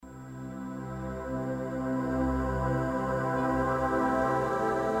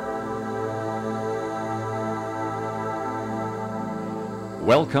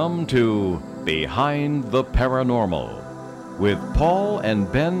Welcome to Behind the Paranormal with Paul and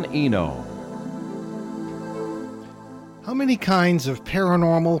Ben Eno. How many kinds of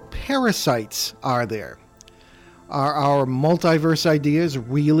paranormal parasites are there? Are our multiverse ideas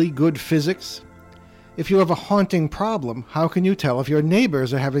really good physics? If you have a haunting problem, how can you tell if your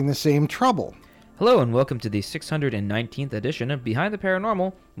neighbors are having the same trouble? Hello and welcome to the 619th edition of Behind the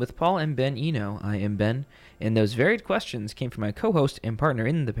Paranormal with Paul and Ben Eno. I am Ben, and those varied questions came from my co-host and partner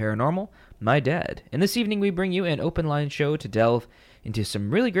in the paranormal, my dad. And this evening we bring you an open line show to delve into some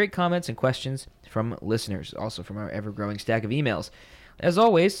really great comments and questions from listeners, also from our ever-growing stack of emails. As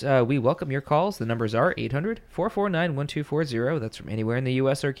always, we welcome your calls. The numbers are 800-449-1240. That's from anywhere in the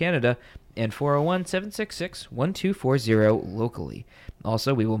U.S. or Canada, and 401-766-1240 locally.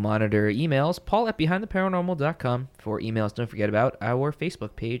 Also, we will monitor emails, paul at behindtheparanormal.com for emails. Don't forget about our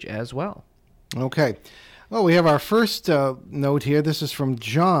Facebook page as well. Okay. Well, we have our first note here. This is from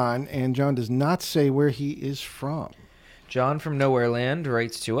John, and John does not say where he is from. John from Nowhereland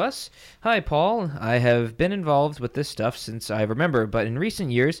writes to us, "Hi, Paul. I have been involved with this stuff since I remember, but in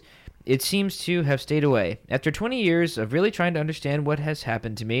recent years, it seems to have stayed away. After 20 years of really trying to understand what has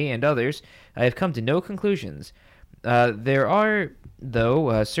happened to me and others, I have come to no conclusions. There are,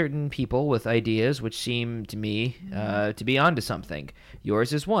 though, certain people with ideas which seem to me to be onto something.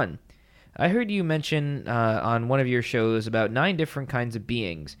 Yours is one. I heard you mention on one of your shows about 9 different kinds of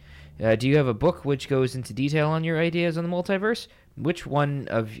beings. Do you have a book which goes into detail on your ideas on the multiverse? Which one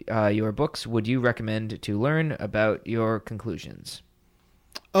of your books would you recommend to learn about your conclusions?"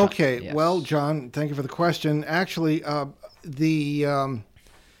 Okay, yes. Well, John, thank you for the question. Actually,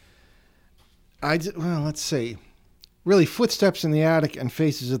 let's see. Really, Footsteps in the Attic and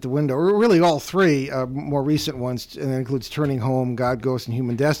Faces at the Window, or really all 3 more recent ones, and that includes Turning Home, God, Ghost, and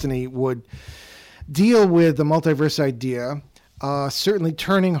Human Destiny, would deal with the multiverse idea. Certainly,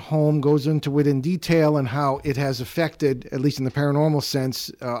 Turning Home goes into it in detail and how it has affected, at least in the paranormal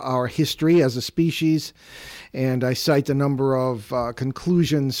sense, our history as a species. And I cite a number of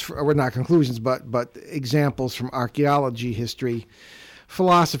conclusions, or not conclusions, but examples from archaeology, history,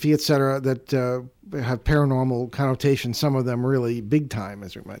 philosophy, etc., that have paranormal connotations. Some of them really big time,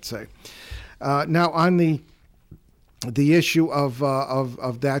 as we might say. Now, on the issue of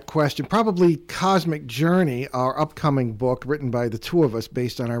that question, probably Cosmic Journey, our upcoming book written by the two of us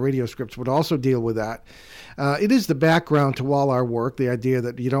based on our radio scripts, would also deal with that. It is the background to all our work, the idea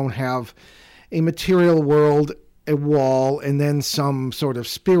that you don't have a material world, a wall, and then some sort of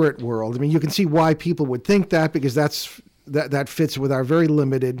spirit world. I mean, you can see why people would think that, because that fits with our very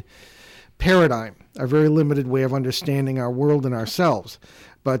limited paradigm, our very limited way of understanding our world and ourselves.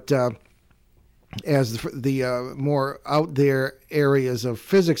 But as the more out there areas of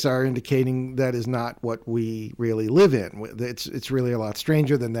physics are indicating, that is not what we really live in. It's really a lot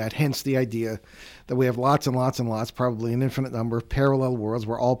stranger than that, hence the idea that we have lots and lots and lots, probably an infinite number of parallel worlds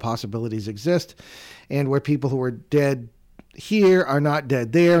where all possibilities exist, and where people who are dead here are not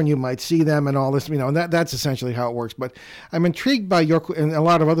dead there, and you might see them and all this, and that's essentially how it works. But I'm intrigued by and a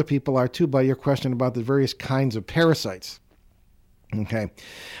lot of other people are too, by your question about the various kinds of parasites. Okay.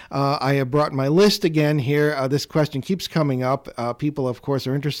 I have brought my list again here. This question keeps coming up. People, of course,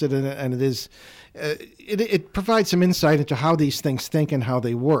 are interested in it, and it provides some insight into how these things think and how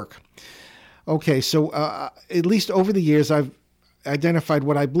they work. Okay, so at least over the years, I've identified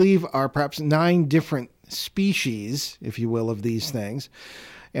what I believe are perhaps 9 different species, if you will, of these things,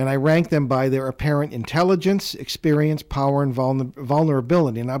 and I rank them by their apparent intelligence, experience, power, and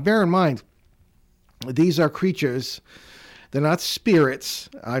vulnerability. Now, bear in mind, these are creatures. They're not spirits,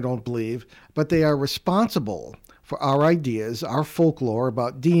 I don't believe, but they are responsible for our ideas, our folklore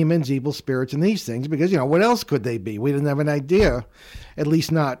about demons, evil spirits, and these things, because, what else could they be? We didn't have an idea, at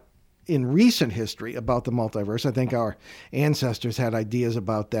least not in recent history, about the multiverse. I think our ancestors had ideas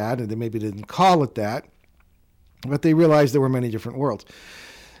about that, and they maybe didn't call it that, but they realized there were many different worlds.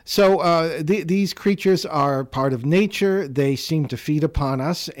 So these creatures are part of nature. They seem to feed upon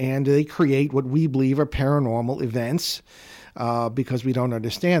us, and they create what we believe are paranormal events, because we don't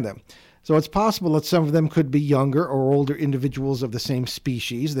understand them. So it's possible that some of them could be younger or older individuals of the same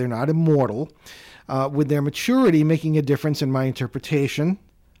species. They're not immortal, with their maturity making a difference in my interpretation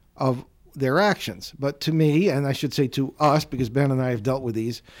of their actions. But to me, and I should say to us, because Ben and I have dealt with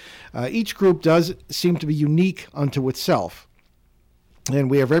these, each group does seem to be unique unto itself. And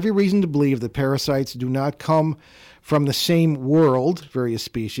we have every reason to believe that parasites do not come from the same world, various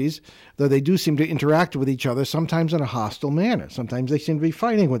species, though they do seem to interact with each other, sometimes in a hostile manner. Sometimes they seem to be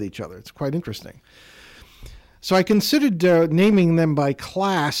fighting with each other. It's quite interesting. So I considered naming them by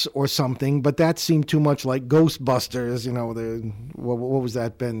class or something, but that seemed too much like Ghostbusters. What was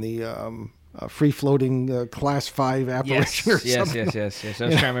that, Ben? The free-floating Class 5 apparition or something? Yes. I was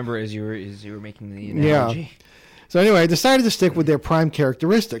trying to remember as you were making the analogy. Yeah. So anyway, I decided to stick with their prime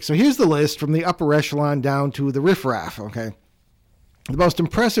characteristics. So here's the list from the upper echelon down to the riffraff, okay? The most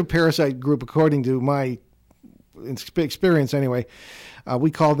impressive parasite group, according to my experience anyway, we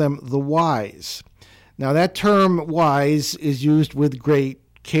call them the wise. Now, that term wise is used with great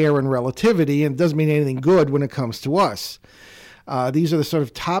care and relativity, and it doesn't mean anything good when it comes to us. These are the sort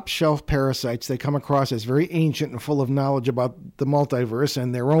of top shelf parasites. They come across as very ancient and full of knowledge about the multiverse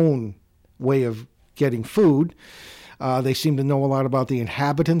and their own way of getting food. They seem to know a lot about the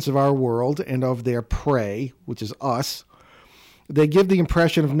inhabitants of our world and of their prey, which is us. They give the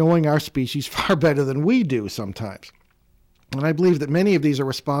impression of knowing our species far better than we do sometimes. And I believe that many of these are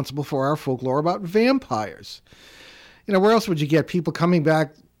responsible for our folklore about vampires. Where else would you get people coming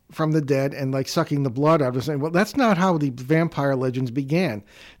back from the dead and like sucking the blood out of saying, well, that's not how the vampire legends began.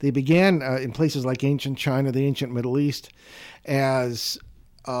 They began in places like ancient China, the ancient Middle East, as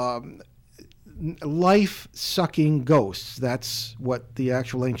life-sucking ghosts. That's what the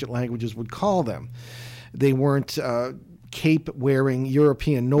actual ancient languages would call them. They weren't cape-wearing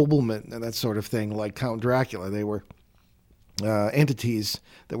European noblemen and that sort of thing like Count Dracula. They were entities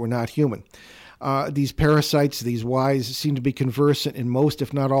that were not human. These parasites, these wise, seem to be conversant in most,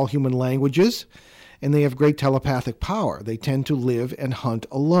 if not all, human languages, and they have great telepathic power. They tend to live and hunt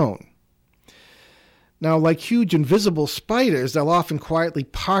alone. Now, like huge invisible spiders, they'll often quietly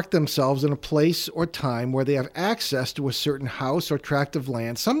park themselves in a place or time where they have access to a certain house or tract of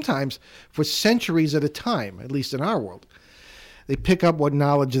land, sometimes for centuries at a time, at least in our world. They pick up what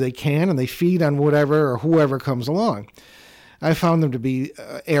knowledge they can, and they feed on whatever or whoever comes along. I found them to be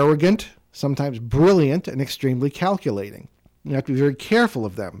arrogant, sometimes brilliant, and extremely calculating. You have to be very careful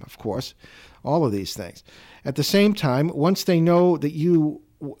of them, of course, all of these things. At the same time, once they know that you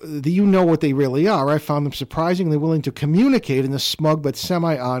know what they really are, I found them surprisingly willing to communicate in a smug but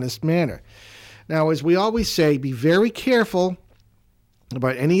semi-honest manner. Now, as we always say, be very careful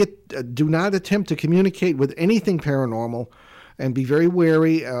about do not attempt to communicate with anything paranormal, and be very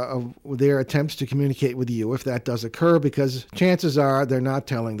wary of their attempts to communicate with you if that does occur, because chances are they're not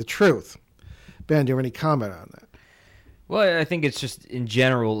telling the truth. Ben, do you have any comment on that? Well, I think it's just, in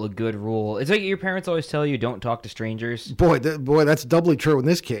general, a good rule. It's like your parents always tell you, don't talk to strangers. Boy, that's doubly true in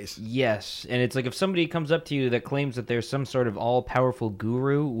this case. Yes, and it's like if somebody comes up to you that claims that there's some sort of all-powerful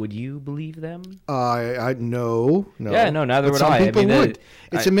guru, would you believe them? No. Yeah, no, neither but would some I. People would.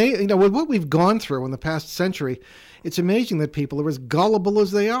 It's amazing. With what we've gone through in the past century, it's amazing that people are as gullible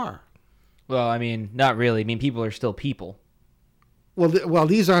as they are. Well, I mean, not really. I mean, people are still people. Well,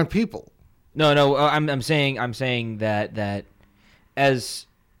 these aren't people. No. I'm saying that as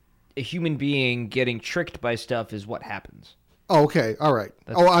a human being, getting tricked by stuff is what happens. Oh, okay, all right.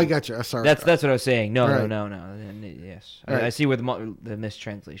 I got you. Sorry. That's what I was saying. No. Yes, right. I see where the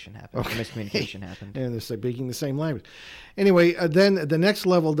mistranslation happened. Okay. The miscommunication happened. And they're speaking the same language. Anyway, then the next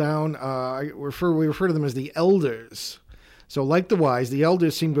level down, we refer to them as the elders. So, like the wise, the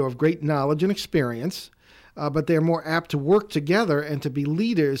elders seem to have great knowledge and experience, but they're more apt to work together and to be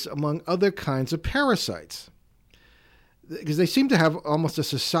leaders among other kinds of parasites, because they seem to have almost a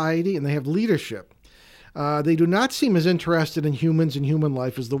society and they have leadership. They do not seem as interested in humans and human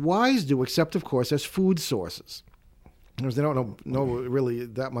life as the wise do, except, of course, as food sources. Because they don't know really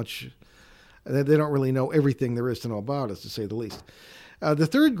that much. They don't really know everything there is to know about us, to say the least. The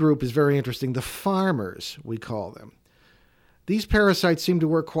third group is very interesting. The farmers, we call them. These parasites seem to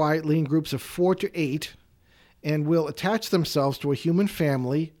work quietly in groups of 4 to 8 and will attach themselves to a human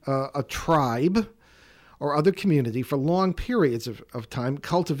family, a tribe, or other community for long periods of time,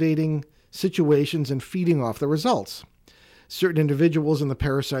 cultivating situations and feeding off the results. Certain individuals in the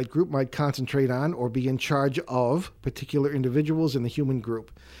parasite group might concentrate on or be in charge of particular individuals in the human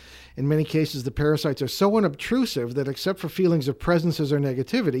group. In many cases, the parasites are so unobtrusive that except for feelings of presences or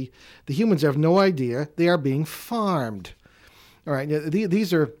negativity, the humans have no idea they are being farmed. All right,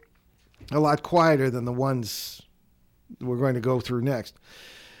 these are a lot quieter than the ones we're going to go through next.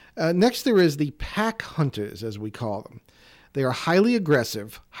 Next, there is the pack hunters, as we call them. They are highly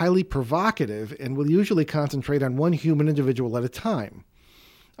aggressive, highly provocative, and will usually concentrate on one human individual at a time.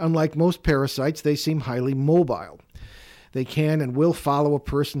 Unlike most parasites, they seem highly mobile. They can and will follow a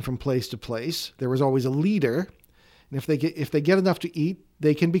person from place to place. There is always a leader, and if they get enough to eat,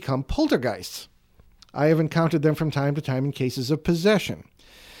 they can become poltergeists. I have encountered them from time to time in cases of possession.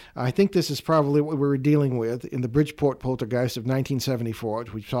 I think this is probably what we were dealing with in the Bridgeport poltergeist of 1974,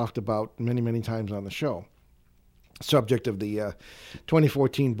 which we've talked about many, many times on the show. subject of the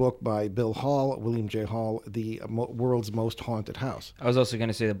 2014 book by Bill Hall, William J. Hall, The World's Most Haunted House. I was also going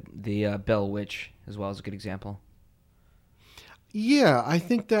to say the Bell Witch as well as a good example. Yeah, I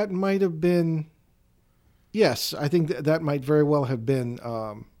think that might have been. Yes, I think that might very well have been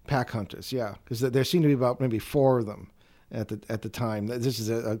pack hunters. Yeah, because there seemed to be about maybe 4 of them at the time. This is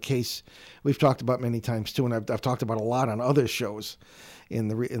a case we've talked about many times too, and I've talked about a lot on other shows in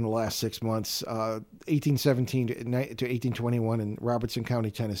the last 6 months. 1817 to 1821 in Robertson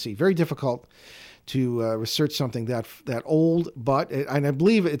County, Tennessee. Very difficult to research something that old, but and I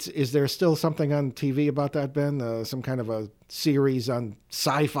believe is there still something on TV about that, Ben? Some kind of a series on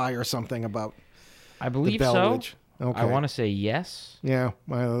Sci-Fi or something about. I believe the Bell so. Witch. Okay. I want to say yes. Yeah,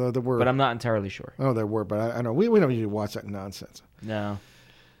 there were. But I'm not entirely sure. Oh, there were, but I know we don't usually watch that nonsense. No.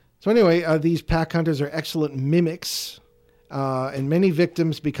 So anyway, these pack hunters are excellent mimics, and many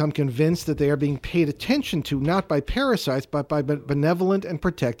victims become convinced that they are being paid attention to not by parasites, but by benevolent and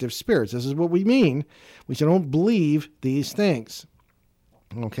protective spirits. This is what we mean. We don't believe these things,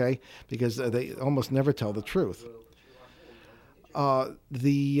 okay? Because they almost never tell the truth.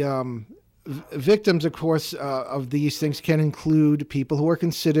 Victims, of course, of these things can include people who are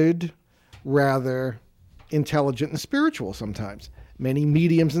considered rather intelligent and spiritual sometimes. Many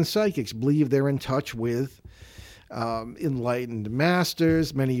mediums and psychics believe they're in touch with enlightened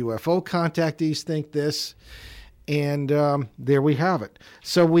masters. Many UFO contactees think this. And there we have it.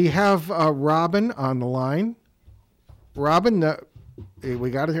 So we have Robin on the line. Robin,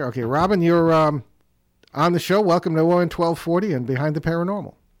 we got it here. Okay, Robin, you're on the show. Welcome to ON 1240 and Behind the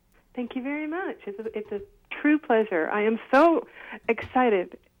Paranormal. Thank you very much. It's a true pleasure. I am so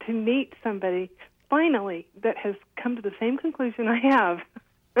excited to meet somebody, finally, that has come to the same conclusion I have.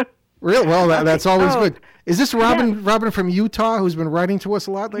 Really? Well, that's always good. Is this Robin? Yes. Robin from Utah, who's been writing to us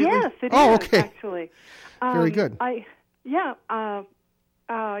a lot lately? Yes, it is. Okay. Actually. Very good. I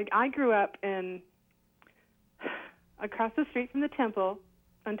grew up across the street from the temple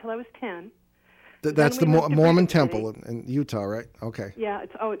until I was 10. That's the Mormon temple in Utah, right? Okay. Yeah,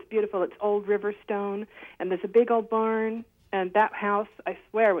 it's beautiful. It's old Riverstone, and there's a big old barn, and that house, I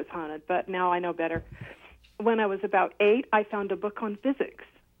swear, was haunted, but now I know better. When I was about 8, I found a book on physics,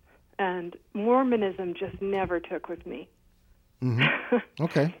 and Mormonism just never took with me. Mm-hmm.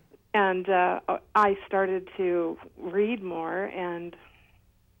 Okay. And I started to read more, and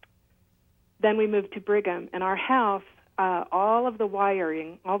then we moved to Brigham, and our house, all the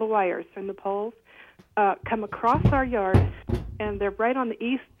wires from the poles, come across our yard, and they're right on the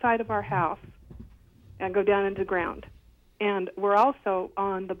east side of our house and go down into the ground. And we're also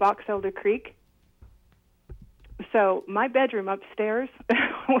on the Box Elder Creek. So my bedroom upstairs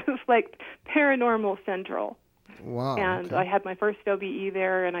was like paranormal central. Wow. And okay. I had my first OBE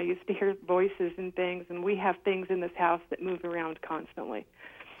there, and I used to hear voices and things, and we have things in this house that move around constantly.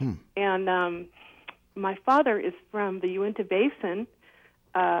 And my father is from the Uinta Basin,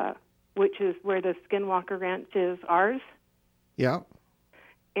 which is where the Skinwalker Ranch is ours. Yeah.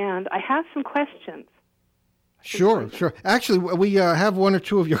 And I have some questions. Sure. Actually, we have one or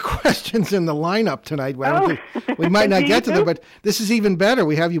two of your questions in the lineup tonight. We might not get to them, but this is even better.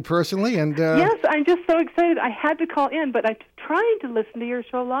 We have you personally. And yes, I'm just so excited. I had to call in, but I'm trying to listen to your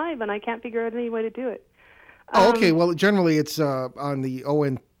show live, and I can't figure out any way to do it. Okay. Well, generally it's on the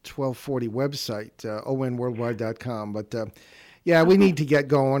ON 1240 website, onworldwide.com. But yeah, we need to get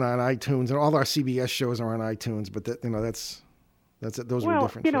going on iTunes, and all our CBS shows are on iTunes. But that's it. Those are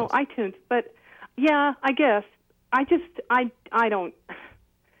different. Well, iTunes. But yeah, I guess I don't.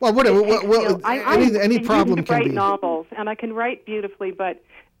 Well, any problem can write be. novels, and I can write beautifully, but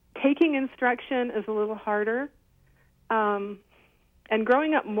taking instruction is a little harder. And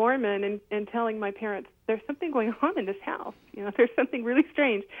growing up Mormon and telling my parents, there's something going on in this house. There's something really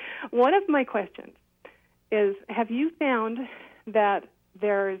strange. One of my questions is, have you found that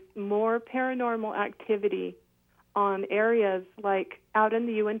there's more paranormal activity on areas like out in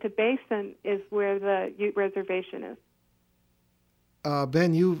the Uinta Basin is where the Ute Reservation is?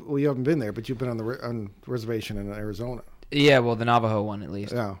 Ben, you haven't been there, but you've been on the reservation in Arizona. Yeah, well, the Navajo one at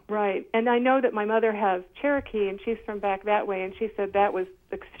least. Yeah. Right. And I know that my mother has Cherokee, and she's from back that way, and she said that was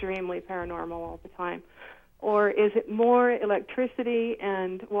extremely paranormal all the time. Or is it more electricity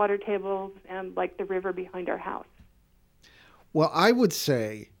and water tables and like the river behind our house? Well, I would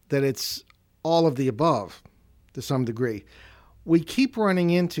say that it's all of the above to some degree. We keep running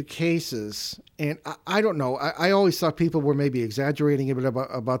into cases, and I don't know. I always thought people were maybe exaggerating a bit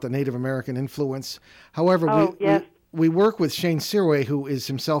about the Native American influence. However, we work with Shane Sirway, who is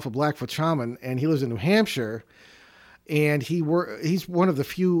himself a Blackfoot shaman, and he lives in New Hampshire. and he's one of the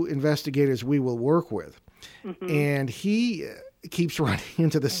few investigators we will work with, and he keeps running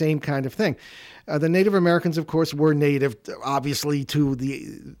into the same kind of thing. The Native Americans, of course, were native, obviously, to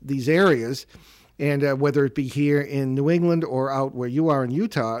these areas, and whether it be here in New England or out where you are in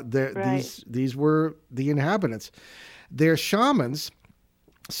Utah, these were the inhabitants. Their shamans,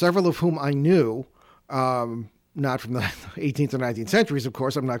 several of whom I knew, not from the 18th or 19th centuries, of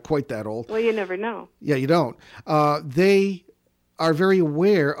course. I'm not quite that old. Well, you never know. Yeah, you don't. They are very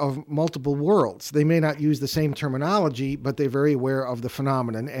aware of multiple worlds. They may not use the same terminology, but they're very aware of the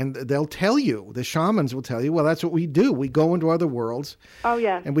phenomenon. And they'll tell you, the shamans will tell you, well, that's what we do. We go into other worlds. Oh,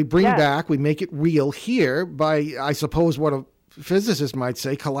 yeah. And we bring back, we make it real here by, I suppose, what a physicist might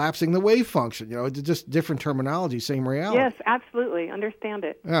say, collapsing the wave function. It's just different terminology, same reality. Yes, absolutely. Understand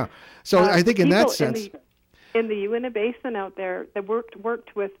it. Yeah. So I think in that sense... In the Uinta Basin out there, they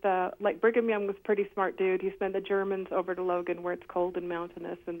worked with, like Brigham Young was a pretty smart dude. He sent the Germans over to Logan where it's cold and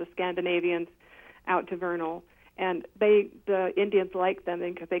mountainous, and the Scandinavians out to Vernal. And the Indians liked them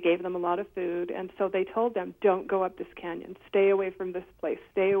because they gave them a lot of food. And so they told them, don't go up this canyon. Stay away from this place.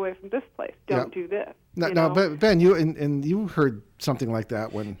 Stay away from this place. Don't do this. Now, Ben, you heard something like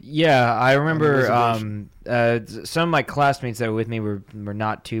that when... Yeah, I remember some of my classmates that were with me were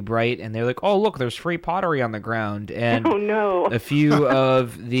not too bright, and they were like, oh, look, there's free pottery on the ground. And oh, no. A few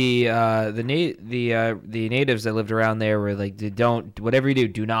of the natives that lived around there were like, whatever you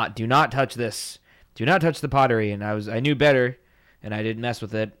do not touch this. Do not touch the pottery. And I knew better, and I didn't mess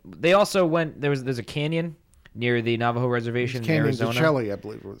with it. They also went, there's a canyon near the Navajo Reservation in Arizona. Canyon de Chelly, I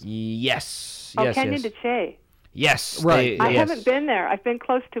believe it was. Yes. Oh, Canyon de Che. Yes. Right. I haven't been there. I've been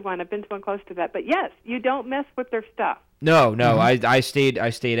close to one. I've been to one close to that. But yes, you don't mess with their stuff. No. I stayed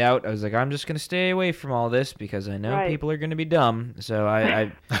out. I was like, I'm just going to stay away from all this because I know people are going to be dumb. So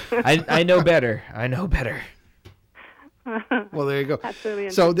I know better. I know better. Well, there you go. That's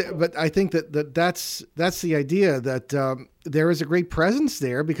really so, but I think that's the idea that there is a great presence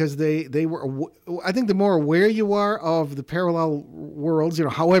there because they were. I think the more aware you are of the parallel worlds,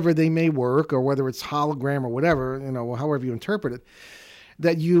 however they may work, or whether it's hologram or whatever, however you interpret it,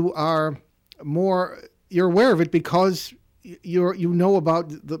 that you're aware of it because you know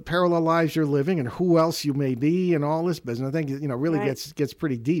about the parallel lives you're living and who else you may be and all this business. I think really gets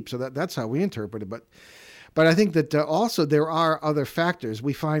pretty deep. So that's how we interpret it, But I think that also there are other factors.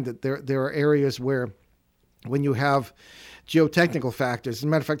 We find that there are areas where when you have geotechnical factors, as a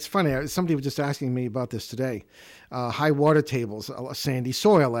matter of fact, it's funny, somebody was just asking me about this today, high water tables, sandy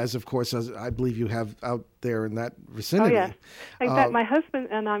soil, as I believe you have out there in that vicinity. Oh, yeah. In fact, my husband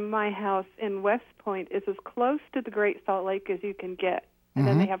and my house in West Point is as close to the Great Salt Lake as you can get, and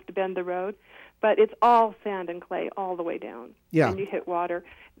then they have to bend the road. But it's all sand and clay all the way down, and you hit water.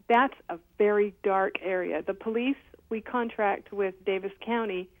 That's a very dark area. The police, we contract with Davis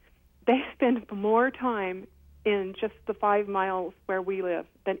County, they spend more time in just the 5 miles where we live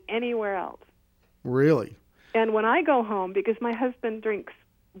than anywhere else. Really? And when I go home, because my husband drinks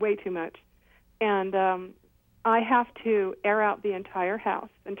way too much, and I have to air out the entire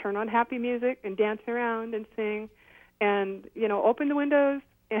house and turn on happy music and dance around and sing and, open the windows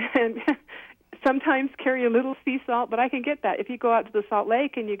and... sometimes carry a little sea salt, but I can get that. If you go out to the Salt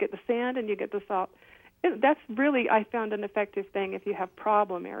Lake and you get the sand and you get the salt, that's really, I found, an effective thing if you have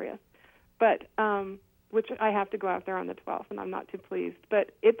problem areas. But, which I have to go out there on the 12th, and I'm not too pleased.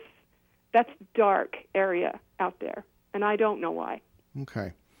 But that's dark area out there, and I don't know why.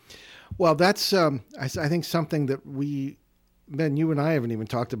 Okay. Well, that's, I think, something that Ben, you and I haven't even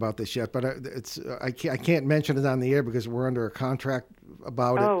talked about this yet, but I can't mention it on the air because we're under a contract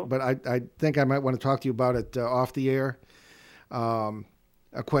about it. But I think I might want to talk to you about it off the air.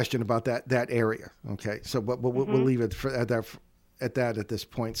 A question about that area. Okay, so but we'll leave it at that at this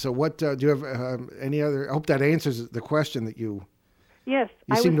point. So what do you have any other? I hope that answers the question that you. Yes,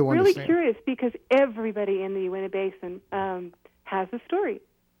 you I seem was to really understand. curious because everybody in the Uinta Basin has a story.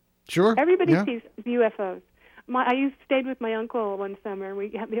 Sure. Everybody sees UFOs. I stayed with my uncle one summer, and we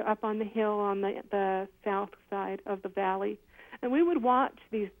got up on the hill on the south side of the valley, and we would watch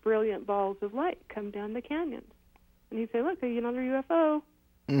these brilliant balls of light come down the canyons. And he'd say, "Look, another UFO."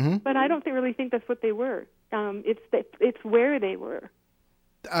 Mm-hmm. But I don't really think that's what they were. It's where they were.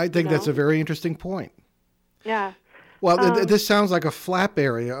 I think that's a very interesting point. Yeah. Well, this sounds like a flap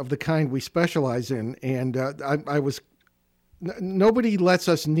area of the kind we specialize in, and nobody lets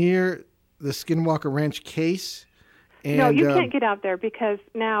us near the Skinwalker Ranch case. And, no, you can't get out there because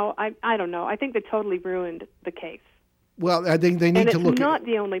now, I don't know, I think they totally ruined the case. Well, I think they need and to look it's not at.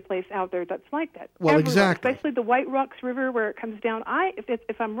 the only place out there that's like that. Well, Everywhere, exactly. especially the White Rocks River where it comes down.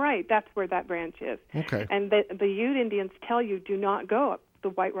 If I'm right, that's where that branch is. Okay. And the Ute Indians tell you do not go up the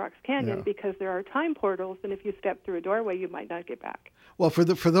White Rocks Canyon Yeah. because there are time portals, and if you step through a doorway, you might not get back. Well, for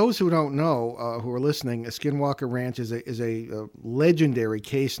those who don't know, who are listening, Skinwalker Ranch is a legendary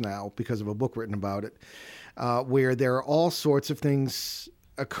case now because of a book written about it, where there are all sorts of things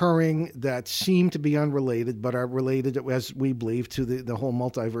occurring that seem to be unrelated, but are related, as we believe, to the whole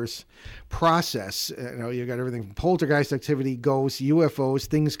multiverse process. You got everything from poltergeist activity, ghosts, UFOs,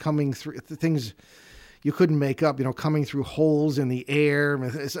 things coming through, things you couldn't make up, coming through holes in the air.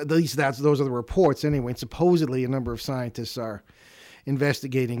 At least those are the reports anyway. And supposedly a number of scientists are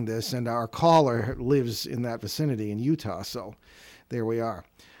investigating this, and our caller lives in that vicinity in Utah. So there we are.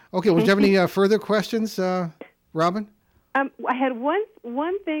 Okay, well, do you have any further questions, Robin? I had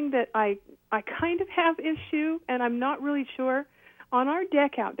one thing that I kind of have issue, and I'm not really sure. On our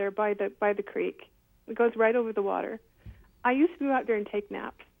deck out there by the creek, it goes right over the water. I used to go out there and take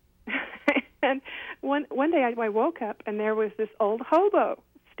naps. And one day I woke up, and there was this old hobo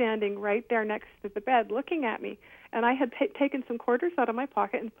standing right there next to the bed looking at me. And I had taken some quarters out of my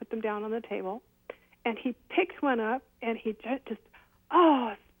pocket and put them down on the table. And he picked one up, and he just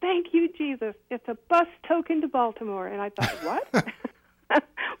oh, thank you, Jesus. It's a bus token to Baltimore. And I thought, what?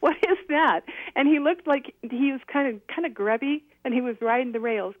 What is that? And he looked like he was kind of grubby, and he was riding the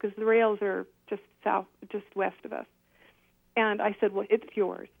rails because the rails are just west of us. And I said, well, it's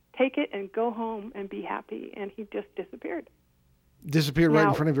yours. Take it and go home and be happy. And he just disappeared. Disappeared right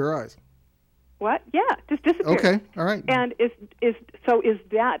in front of your eyes. What? Yeah, just disappeared. Okay, all right. And is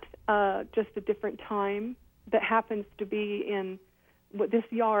that just a different time that happens to be in this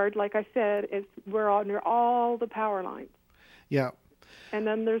yard? Like I said, we're under all the power lines. Yeah. And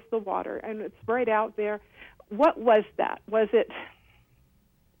then there's the water, and it's right out there. What was that? Was it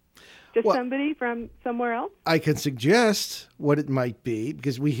just somebody from somewhere else? I can suggest what it might be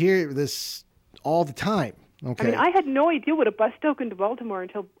because we hear this all the time. Okay. I mean, I had no idea what a bus token to Baltimore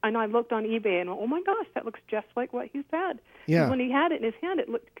and I looked on eBay and went, oh my gosh, that looks just like what he's had. Yeah. When he had it in his hand, it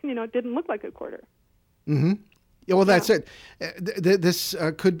looked, it didn't look like a quarter. Mm-hmm. Yeah, well, that's it. This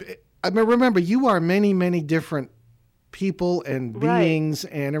could be, I mean, remember, you are many, many different people and beings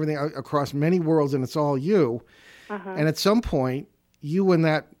and everything across many worlds, and it's all you. Uh-huh. And at some point, you and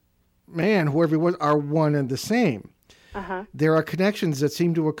that man, whoever he was, are one and the same. Uh-huh. There are connections that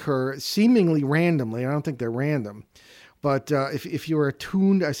seem to occur seemingly randomly. I don't think they're random. But if you're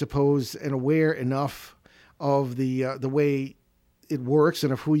attuned, I suppose, and aware enough of the way it works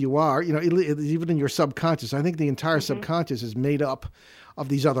and of who you are, even in your subconscious. I think the entire subconscious is made up of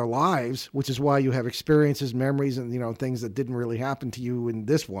these other lives, which is why you have experiences, memories, and things that didn't really happen to you in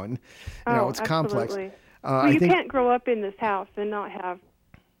this one. It's complex. Well, you can't grow up in this house and not have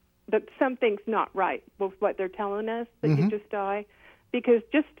that something's not right with what they're telling us, that you just die. Because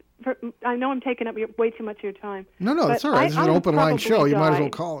I know I'm taking up way too much of your time. No, that's all right. This is an open line show. You might as well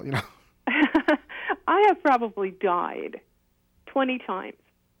call, I have probably died 20 times.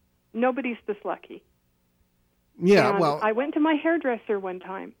 Nobody's this lucky. Yeah, and well, I went to my hairdresser one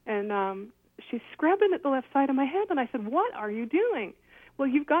time, and she's scrubbing at the left side of my head, and I said, what are you doing? Well,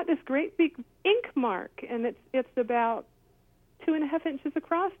 you've got this great big ink mark, and it's about 2.5 inches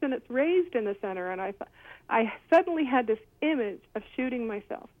across, and it's raised in the center. And I suddenly had this image of shooting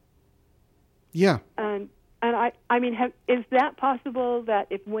myself. Yeah. And I mean, is that possible that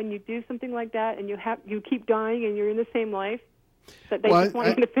if when you do something like that and you keep dying and you're in the same life, that they just want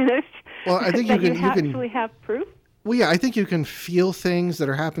you to finish? Well, I think that you you actually have proof. Well, yeah, I think you can feel things that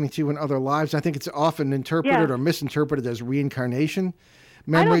are happening to you in other lives. I think it's often interpreted or misinterpreted as reincarnation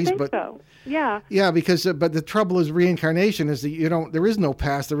memories. I don't think so. Yeah. Yeah, because but the trouble is reincarnation is that there is no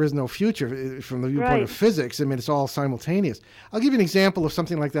past, there is no future from the viewpoint of physics. I mean, it's all simultaneous. I'll give you an example of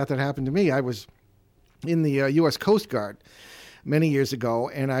something like that happened to me. I was in the U.S. Coast Guard many years ago,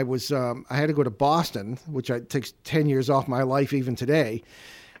 and I had to go to Boston, which takes 10 years off my life even today.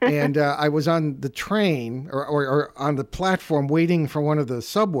 And I was on the train or on the platform waiting for one of the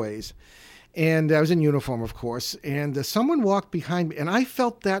subways. And I was in uniform, of course. And someone walked behind me, and I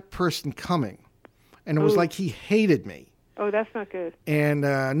felt that person coming. And it was like he hated me. Oh, that's not good. And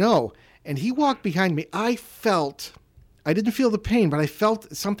no. And he walked behind me. I didn't feel the pain, but I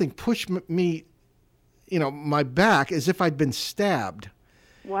felt something push me, my back as if I'd been stabbed.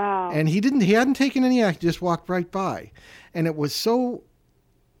 Wow. And he hadn't taken any action, just walked right by. And it was so...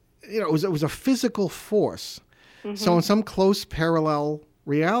 it was a physical force. Mm-hmm. So in some close parallel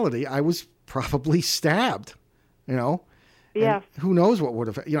reality, I was probably stabbed, Yes. And who knows what would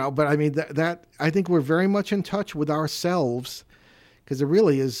have, but I mean, that I think we're very much in touch with ourselves, because it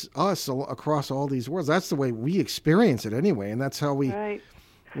really is us across all these worlds. That's the way we experience it anyway, and that's how we... Right.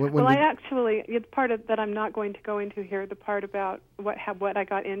 When I actually, it's part of that I'm not going to go into here, the part about what I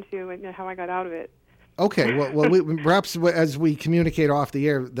got into and how I got out of it. Okay, well perhaps as we communicate off the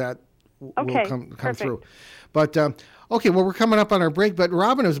air, that will come through. But, okay, well, we're coming up on our break, but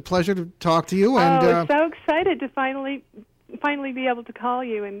Robin, it was a pleasure to talk to you. And so excited to finally be able to call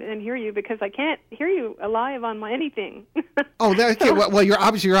you and hear you, because I can't hear you live on anything. Well, you're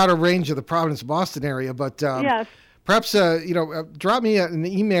out of range of the Providence, Boston area, but yes. Perhaps drop me an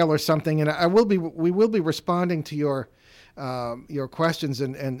email or something, and we will be responding to your questions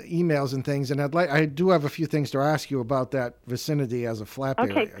and emails and things. And I do have a few things to ask you about that vicinity as a flap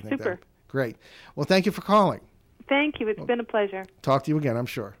area. Okay, super. Great. Well, thank you for calling. Thank you. It's been a pleasure. Talk to you again, I'm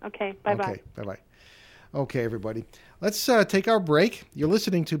sure. Okay. Bye-bye. Okay. Bye-bye. Okay, everybody. Let's take our break. You're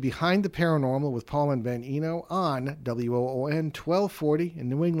listening to Behind the Paranormal with Paul and Ben Eno on WOON 1240 in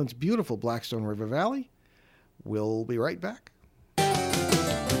New England's beautiful Blackstone River Valley. We'll be right back. ON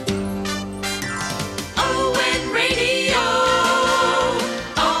Radio,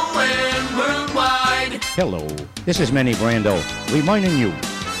 ON Worldwide. Hello, this is Manny Brando, reminding you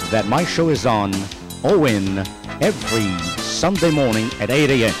that my show is on ON every Sunday morning at 8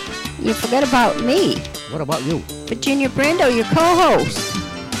 a.m. You forgot about me. What about you? Virginia Brando, your co-host.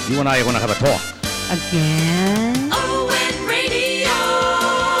 You and I are going to have a talk. Again? ON Radio,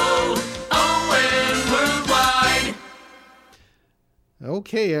 ON Worldwide.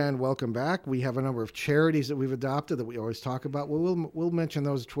 Okay, and welcome back. We have a number of charities that we've adopted that we always talk about. We'll mention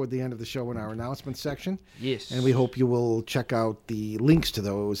those toward the end of the show in our announcement section. Yes. And we hope you will check out the links to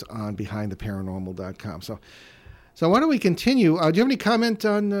those on BehindTheParanormal.com. So why don't we continue? Do you have any comment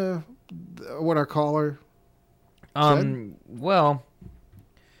on what our caller said? Well,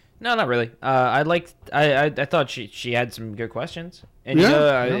 no, not really. I thought she had some good questions, and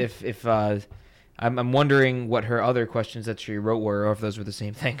if I'm wondering what her other questions that she wrote were, or if those were the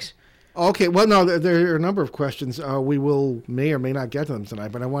same things. Okay, well, no, there are a number of questions. We may or may not get to them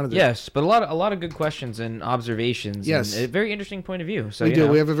tonight, but I wanted to... Yes, but a lot of good questions and observations. Yes. And a very interesting point of view. So we do.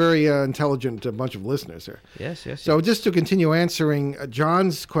 We have a very intelligent bunch of listeners here. Yes. So just to continue answering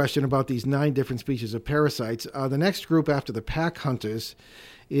John's question about these 9 different species of parasites, the next group after the pack hunters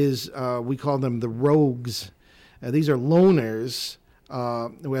is, we call them the rogues. These are loners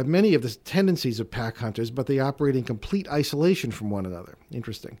who have many of the tendencies of pack hunters, but they operate in complete isolation from one another.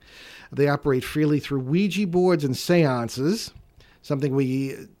 Interesting. They operate freely through Ouija boards and seances, something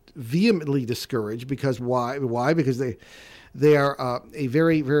we vehemently discourage. Because why? Because they are a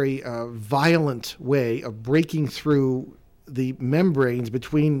very, very violent way of breaking through the membranes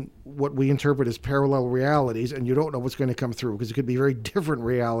between what we interpret as parallel realities, and you don't know what's going to come through, because it could be a very different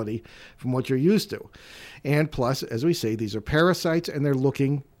reality from what you're used to. And plus, as we say, these are parasites, and they're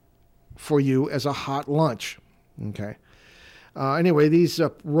looking for you as a hot lunch. Okay. Anyway, these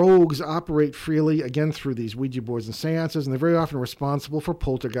rogues operate freely, again, through these Ouija boards and seances, and they're very often responsible for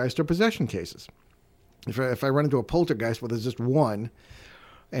poltergeist or possession cases. If I run into a poltergeist where there's just one,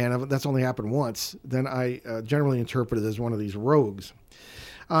 and that's only happened once, then I generally interpret it as one of these rogues.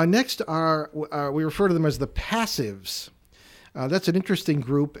 Next we refer to them as the passives. That's an interesting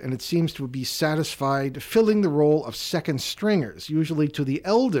group, and it seems to be satisfied filling the role of second stringers, usually to the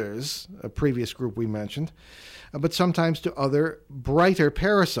elders, a previous group we mentioned, but sometimes to other brighter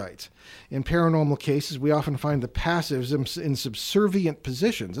parasites. In paranormal cases, we often find the passives in subservient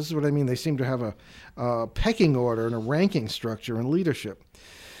positions. This is what I mean. They seem to have a pecking order and a ranking structure in leadership.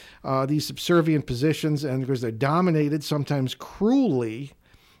 These subservient positions, and because they're dominated sometimes cruelly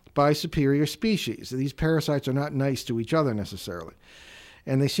by superior species. These parasites are not nice to each other necessarily.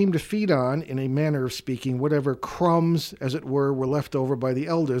 And they seem to feed on, in a manner of speaking, whatever crumbs, as it were left over by the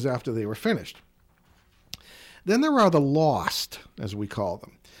elders after they were finished. Then there are the lost, as we call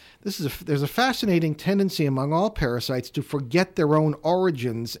them. There's a fascinating tendency among all parasites to forget their own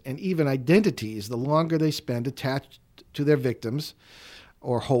origins and even identities the longer they spend attached to their victims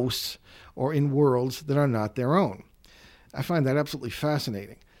or hosts or in worlds that are not their own. I find that absolutely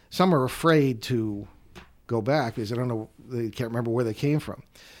fascinating. Some are afraid to go back because they can't remember where they came from.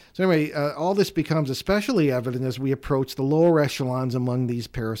 So anyway, all this becomes especially evident as we approach the lower echelons among these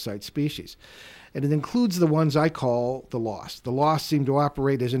parasite species. And it includes the ones I call the lost. The lost seem to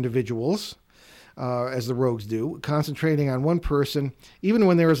operate as individuals, as the rogues do, concentrating on one person, even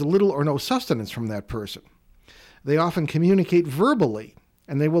when there is little or no sustenance from that person. They often communicate verbally,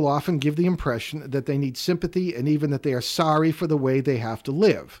 and they will often give the impression that they need sympathy and even that they are sorry for the way they have to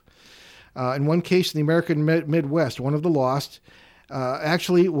live. In one case, in the American Midwest, one of the lost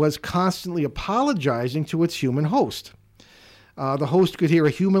actually was constantly apologizing to its human host. The host could hear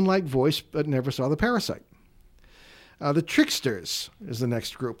a human-like voice but never saw the parasite. The tricksters is the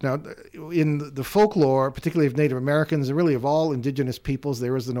next group. Now, in the folklore, particularly of Native Americans and really of all indigenous peoples,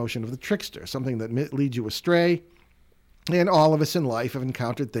 there is the notion of the trickster, something that leads you astray. And all of us in life have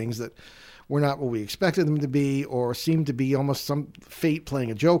encountered things that were not what we expected them to be, or seemed to be almost some fate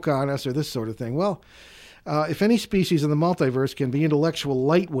playing a joke on us, or this sort of thing. Well, if any species in the multiverse can be intellectual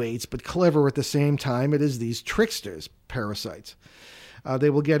lightweights but clever at the same time, it is these tricksters, parasites.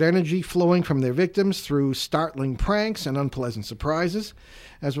 They will get energy flowing from their victims through startling pranks and unpleasant surprises.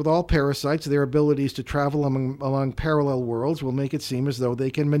 As with all parasites, their abilities to travel along parallel worlds will make it seem as though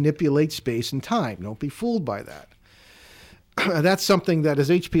they can manipulate space and time. Don't be fooled by that. That's something that,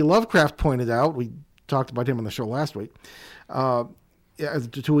 as H.P. Lovecraft pointed out, we talked about him on the show last week, 2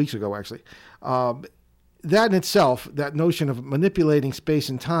 weeks ago, actually. That in itself, that notion of manipulating space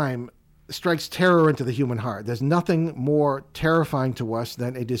and time, strikes terror into the human heart. There's nothing more terrifying to us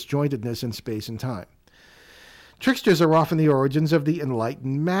than a disjointedness in space and time. Tricksters are often the origins of the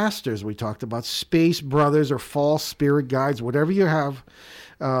enlightened masters. We talked about space brothers or false spirit guides, whatever you have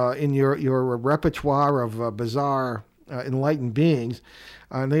in your repertoire of bizarre enlightened beings.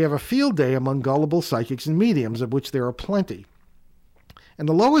 And they have a field day among gullible psychics and mediums, of which there are plenty. And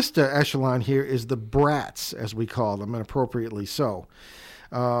the lowest echelon here is the brats, as we call them, and appropriately so.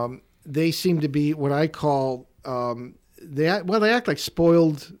 They seem to be what I call, they act like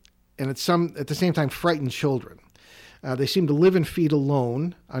spoiled and at the same time frightened children. They seem to live and feed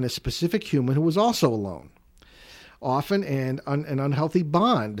alone on a specific human who is also alone. Often an unhealthy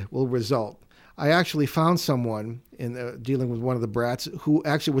bond will result. I actually found someone in dealing with one of the brats who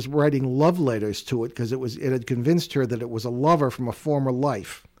actually was writing love letters to it because it had convinced her that it was a lover from a former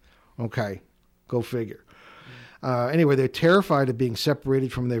life. Okay, go figure. Anyway, they're terrified of being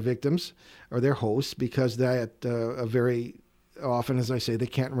separated from their victims or their hosts because that very often, as I say, they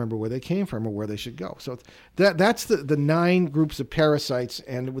can't remember where they came from or where they should go. So that's the 9 groups of parasites,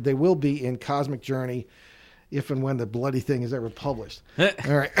 and they will be in Cosmic Journey if and when the bloody thing is ever published. All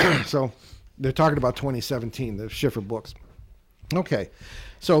right, so they're talking about 2017, the Schiffer books. Okay,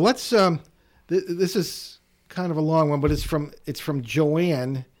 so let's. This is kind of a long one, but it's from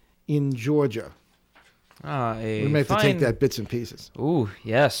Joanne in Georgia. We may have to take that bits and pieces. Ooh,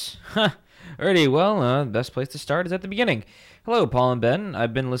 yes. Alrighty, well, the best place to start is at the beginning. Hello, Paul and Ben.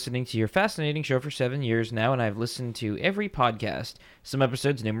 I've been listening to your fascinating show for 7 years now, and I've listened to every podcast, some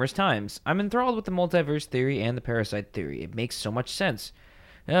episodes numerous times. I'm enthralled with the multiverse theory and the parasite theory. It makes so much sense.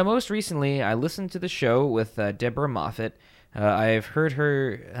 Most recently, I listened to the show with Deborah Moffat. I've heard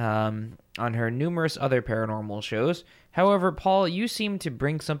her on her numerous other paranormal shows. However, Paul, you seem to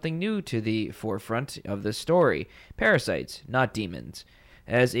bring something new to the forefront of this story. Parasites, not demons.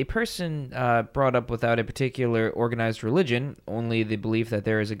 As a person brought up without a particular organized religion, only the belief that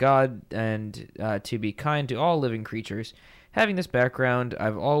there is a God and to be kind to all living creatures, having this background,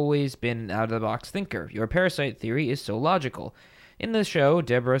 I've always been an out-of-the-box thinker. Your parasite theory is so logical. In the show,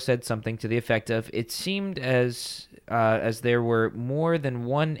 Deborah said something to the effect of, it seemed as there were more than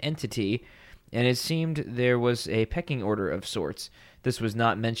one entity, and it seemed there was a pecking order of sorts. This was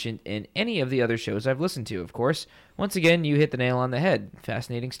not mentioned in any of the other shows I've listened to, of course. Once again, you hit the nail on the head.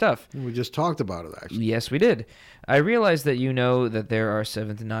 Fascinating stuff. We just talked about it, actually. Yes, we did. I realize that you know that there are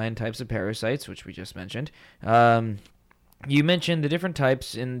 7 to 9 types of parasites, which we just mentioned. You mentioned the different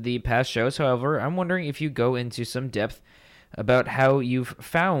types in the past shows. However, I'm wondering if you go into some depth about how you've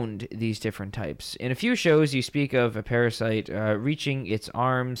found these different types. In a few shows, you speak of a parasite reaching its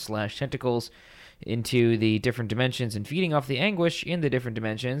arms/tentacles into the different dimensions and feeding off the anguish in the different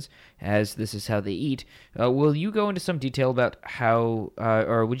dimensions, as this is how they eat. Will you go into some detail about how,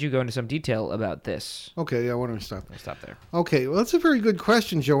 or would you go into some detail about this? Okay, I want to stop. Stop there. Okay, well, that's a very good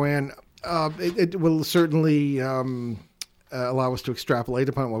question, Joanne. It will certainly allow us to extrapolate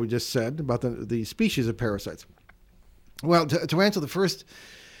upon what we just said about the species of parasites. Well, to answer the first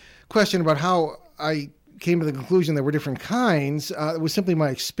question about how I came to the conclusion there were different kinds, it was simply my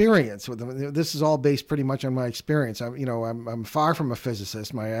experience with them. This is all based pretty much on my experience. I'm far from a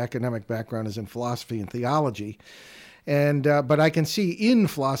physicist. My academic background is in philosophy and theology, but I can see in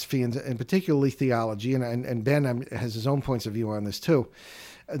philosophy and particularly theology, and Ben has his own points of view on this too,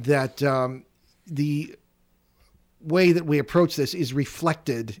 that the way that we approach this is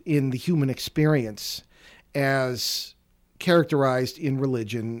reflected in the human experience as characterized in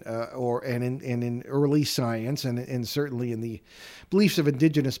religion and in early science and certainly in the beliefs of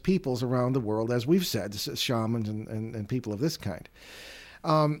indigenous peoples around the world, as we've said, shamans and people of this kind.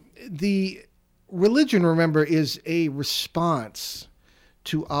 The religion, remember, is a response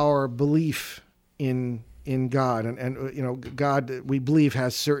to our belief in God, and you know, God, we believe,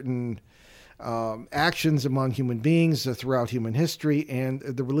 has certain actions among human beings throughout human history, and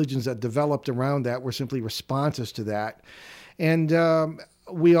the religions that developed around that were simply responses to that. And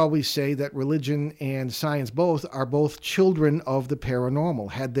we always say that religion and science are both children of the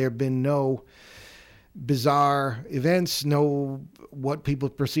paranormal. Had there been no bizarre events, no what people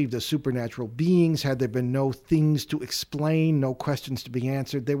perceived as supernatural beings, had there been no things to explain, no questions to be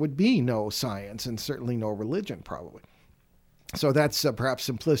answered, there would be no science and certainly no religion, probably. So that's perhaps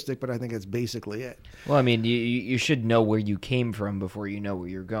simplistic, but I think that's basically it. Well, I mean, you should know where you came from before you know where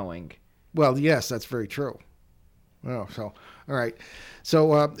you're going. Well, yes, that's very true. Oh, so, all right.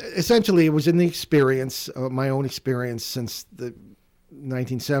 So essentially, it was in the experience, my own experience since the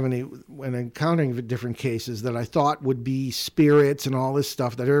 1970, when encountering different cases that I thought would be spirits and all this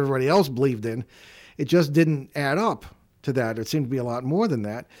stuff that everybody else believed in. It just didn't add up to that. It seemed to be a lot more than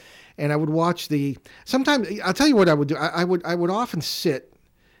that. And I would watch sometimes, I'll tell you what I would do. I would often sit,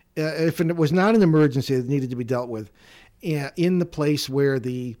 if it was not an emergency that needed to be dealt with, in the place where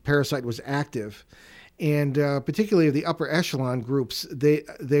the parasite was active. And particularly the upper echelon groups,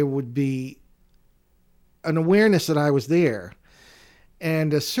 there would be an awareness that I was there.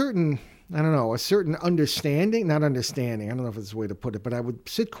 And a certain understanding, not understanding, I don't know if it's a way to put it, but I would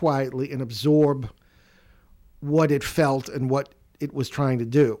sit quietly and absorb what it felt and what it was trying to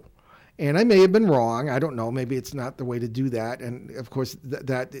do. And I may have been wrong. I don't know. Maybe it's not the way to do that. And of course,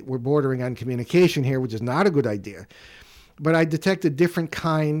 that we're bordering on communication here, which is not a good idea. But I detected different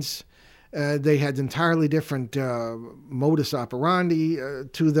kinds. They had entirely different modus operandi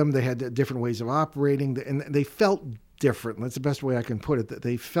to them. They had different ways of operating, and they felt different. That's the best way I can put it, that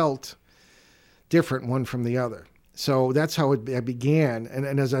they felt different one from the other. So that's how it began.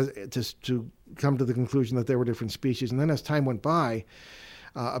 And as to come to the conclusion that there were different species. And then as time went by,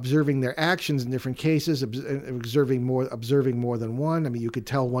 observing their actions in different cases, observing more than one. I mean, you could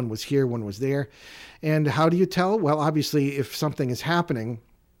tell one was here, one was there. And how do you tell? Well, obviously, if something is happening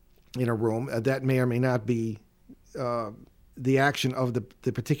in a room, that may or may not be the action of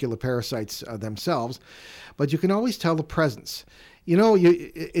the particular parasites themselves, but you can always tell the presence. You know,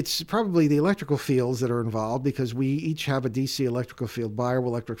 it's probably the electrical fields that are involved, because we each have a DC electrical field,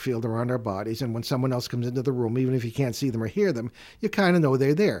 bioelectric field around our bodies, and when someone else comes into the room, even if you can't see them or hear them, you kind of know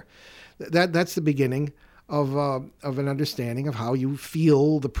they're there. That's the beginning of an understanding of how you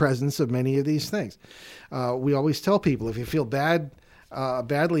feel the presence of many of these things. We always tell people, if you feel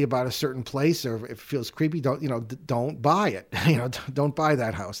badly about a certain place, or if it feels creepy, don't buy it. Don't buy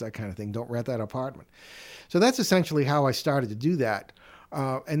that house, that kind of thing. Don't rent that apartment. So that's essentially how I started to do that.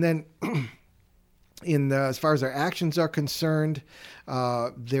 And then as far as our actions are concerned,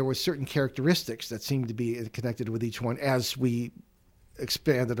 there were certain characteristics that seemed to be connected with each one, as we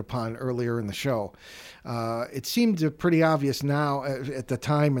expanded upon earlier in the show. It seemed pretty obvious now at the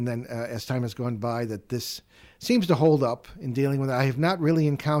time, and then as time has gone by, that this seems to hold up in dealing with it. I have not really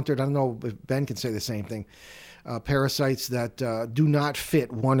encountered, I don't know if Ben can say the same thing, parasites that do not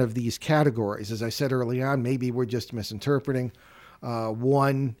fit one of these categories. As I said early on, maybe we're just misinterpreting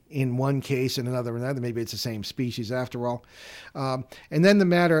one in one case and another in another. Maybe it's the same species after all. And then the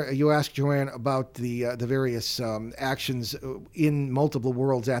matter, you asked Joanne about the various actions in multiple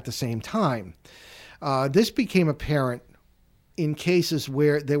worlds at the same time. This became apparent in cases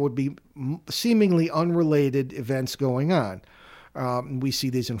where there would be seemingly unrelated events going on. We see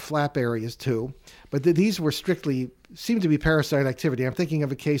these in flap areas too, but these were seemed to be parasite activity. I'm thinking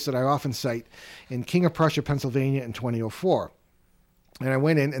of a case that I often cite in King of Prussia, Pennsylvania in 2004. And I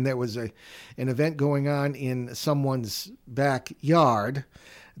went in, and there was an event going on in someone's backyard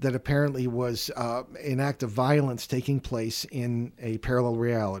that apparently was an act of violence taking place in a parallel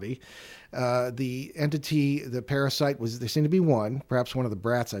reality. The entity, the parasite, there seemed to be one, perhaps one of the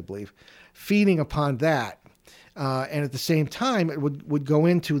brats, I believe, feeding upon that. And at the same time, it would go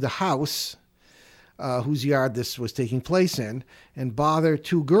into the house whose yard this was taking place in and bother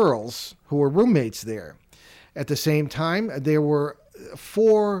two girls who were roommates there. At the same time, there were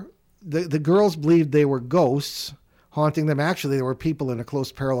the girls believed they were ghosts haunting them. Actually, there were people in a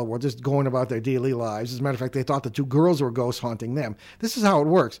close parallel world just going about their daily lives. As a matter of fact, they thought the two girls were ghosts haunting them. This is how it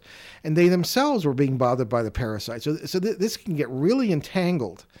works. And they themselves were being bothered by the parasite. So this can get really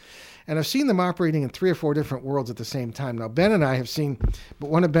entangled. And I've seen them operating in 3 or 4 different worlds at the same time. Now, Ben and I have seen, but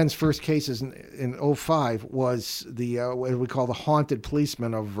one of Ben's first cases in 2005 was what we call the haunted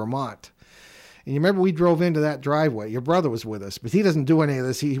policeman of Vermont. And you remember we drove into that driveway. Your brother was with us, but he doesn't do any of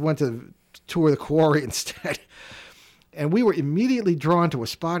this. He went to tour the quarry instead. And we were immediately drawn to a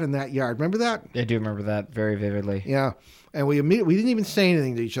spot in that yard. Remember that? I do remember that very vividly. Yeah. And we didn't even say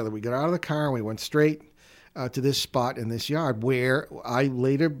anything to each other. We got out of the car and we went straight to this spot in this yard where I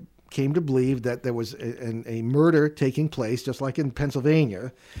later came to believe that there was a murder taking place, just like in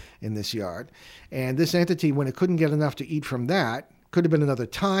Pennsylvania, in this yard. And this entity, when it couldn't get enough to eat from that, could have been another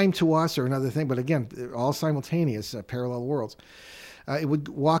time to us or another thing, but again, all simultaneous, parallel worlds. It would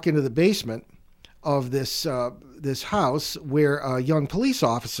walk into the basement of this house where a young police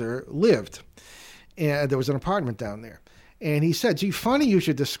officer lived. And there was an apartment down there. And he said, gee, funny you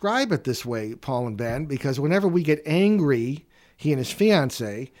should describe it this way, Paul and Ben, because whenever we get angry, he and his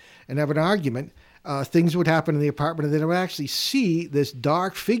fiancée, and have an argument, things would happen in the apartment, and they would actually see this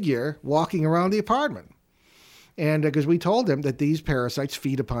dark figure walking around the apartment. And because we told them that these parasites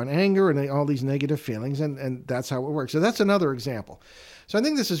feed upon anger and all these negative feelings, and that's how it works. So that's another example. So I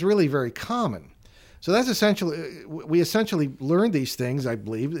think this is really very common. So that's we essentially learned these things, I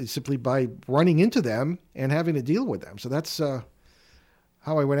believe, simply by running into them and having to deal with them. So that's how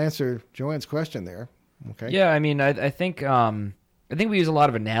I would answer Joanne's question there. Okay. Yeah, I mean, I think we use a lot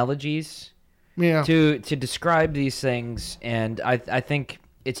of analogies Yeah. to describe these things, and I think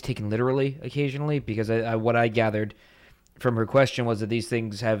it's taken literally occasionally, because what I gathered from her question was that these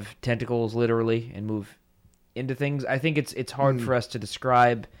things have tentacles literally and move into things. I think it's hard for us to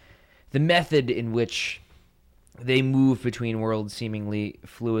describe the method in which they move between worlds seemingly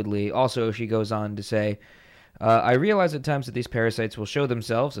fluidly. Also, she goes on to say, I realize at times that these parasites will show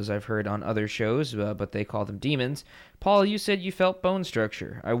themselves, as I've heard on other shows, but they call them demons. Paul, you said you felt bone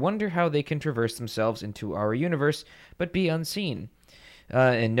structure. I wonder how they can traverse themselves into our universe, but be unseen.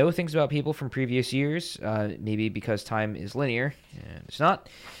 And know things about people from previous years, maybe because time is linear, and it's not.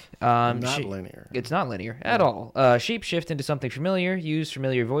 Not linear. It's not linear at all. Shapeshift into something familiar, use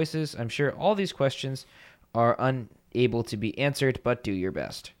familiar voices. I'm sure all these questions are unable to be answered, but do your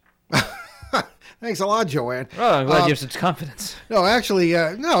best. Thanks a lot, Joanne. Oh, I'm glad you have such confidence. No, actually,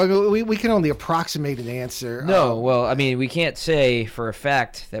 no, we can only approximate an answer. No, well, I mean, we can't say for a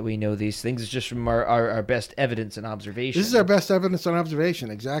fact that we know these things. It's just from our best evidence and observation. This is our best evidence on observation,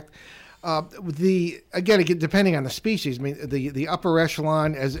 exact. Again, depending on the species, I mean, the upper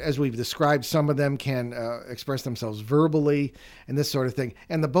echelon, as we've described, some of them can express themselves verbally and this sort of thing.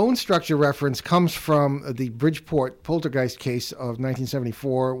 And the bone structure reference comes from the Bridgeport poltergeist case of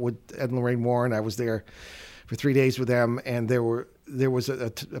 1974 with Ed and Lorraine Warren. I was there for 3 days with them, and there was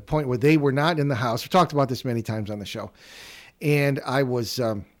a point where they were not in the house. We've talked about this many times on the show. And I was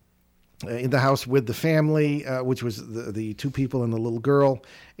in the house with the family, which was the two people and the little girl,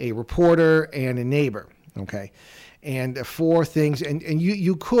 a reporter, and a neighbor. Okay, and four things, and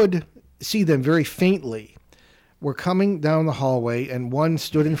you could see them very faintly. We're coming down the hallway, and one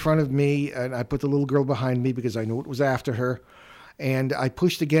stood in front of me, and I put the little girl behind me because I knew it was after her, and I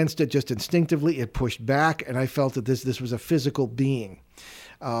pushed against it just instinctively. It pushed back, and I felt that this was a physical being.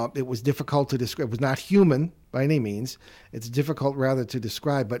 It was difficult to describe. It was not human by any means. It's difficult rather to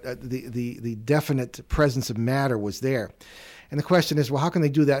describe, but the definite presence of matter was there. And the question is, well, how can they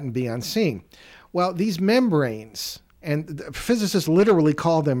do that and be unseen? Well, these membranes, and physicists literally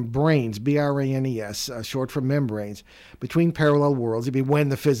call them brains, B-R-A-N-E-S, short for membranes, between parallel worlds. It'd be when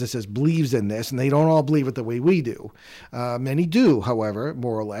the physicist believes in this, and they don't all believe it the way we do. Many do, however,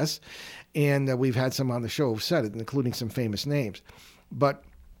 more or less. And we've had some on the show who've said it, including some famous names. But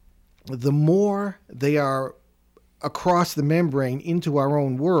the more they are across the membrane into our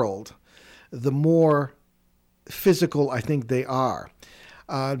own world, the more physical I think they are.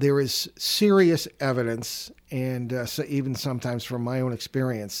 There is serious evidence, and so even sometimes from my own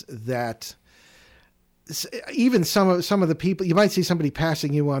experience, that even some of the people, you might see somebody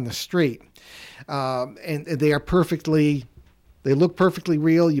passing you on the street, and they are they look perfectly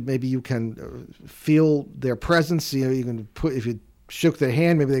real. Maybe you can feel their presence. You can if you shook their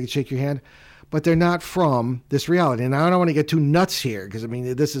hand, maybe they could shake your hand, but they're not from this reality. And I don't want to get too nuts here, because I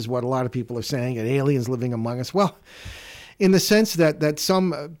mean, this is what a lot of people are saying, and aliens living among us. Well, in the sense that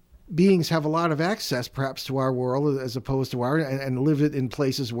some beings have a lot of access perhaps to our world as opposed to and live it in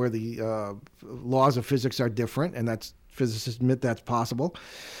places where the laws of physics are different, and that's physicists admit that's possible,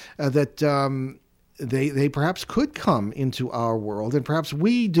 they perhaps could come into our world, and perhaps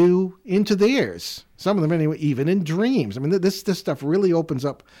we do into theirs. Some of them anyway, even in dreams. I mean, this stuff really opens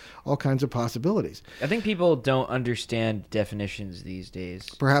up all kinds of possibilities. I think people don't understand definitions these days.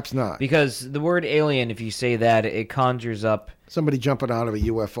 Perhaps not. Because the word alien, if you say that, it conjures up Somebody jumping out of a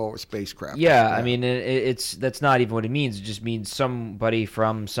UFO or spacecraft. Yeah, I mean, that's not even what it means. It just means somebody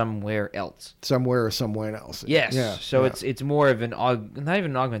from somewhere else. Somewhere or somewhere else. Yes. Yeah, So yeah. it's more of not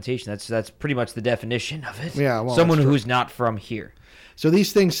even an augmentation. That's pretty much the definition of it. Yeah, well, someone that's true. who's not from here. So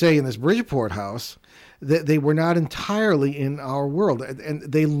these things say in this Bridgeport house that they were not entirely in our world, and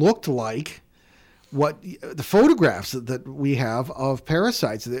they looked like what the photographs that we have of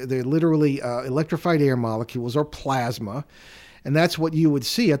parasites. They're literally electrified air molecules or plasma, and that's what you would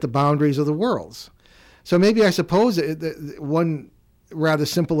see at the boundaries of the worlds. So maybe I suppose one rather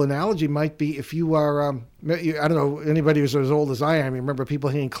simple analogy might be if you are, I don't know, anybody who's as old as I am, you remember people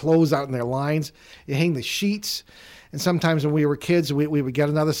hanging clothes out in their lines, you hang the sheets. And sometimes when we were kids, we would get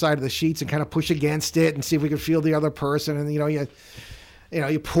another side of the sheets and kind of push against it and see if we could feel the other person. And,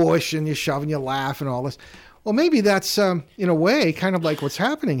 you push and you shove and you laugh and all this. Well, maybe that's, in a way, kind of like what's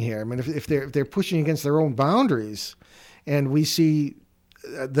happening here. I mean, if they're pushing against their own boundaries and we see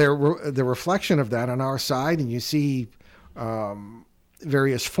the reflection of that on our side, and you see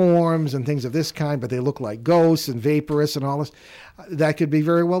various forms and things of this kind, but they look like ghosts and vaporous and all this, that could be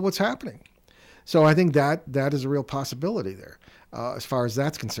very well what's happening. So I think that is a real possibility there, as far as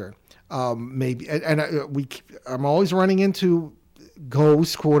that's concerned. Maybe, I'm always running into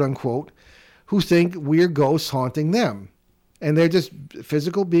ghosts, quote unquote, who think we're ghosts haunting them, and they're just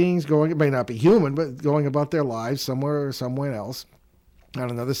physical beings going. It may not be human, but going about their lives somewhere or somewhere else, on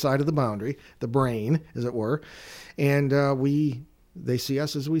another side of the boundary, the brain, as it were, and they see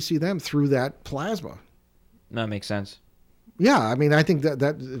us as we see them through that plasma. That makes sense. Yeah, I mean, I think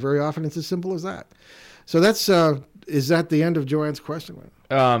that very often it's as simple as that. So that's is that the end of Joanne's question?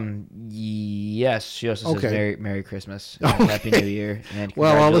 Yes. She also says Okay. Merry Christmas, and Happy New Year, and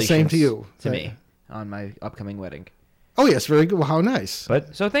Well, all the same to you. to me on my upcoming wedding. Oh yes, very good. Well, how nice.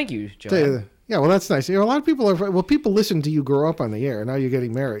 But so thank you, Joanne. Yeah, well, that's nice. A lot of people people listen to you grow up on the air. Now you're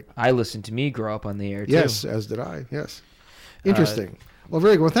getting married. I listened to me grow up on the air too. Yes, as did I. Yes, interesting. Well,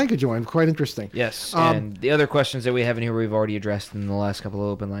 very good. Well, thank you, Joanne. Quite interesting. Yes, and the other questions that we have in here we've already addressed in the last couple of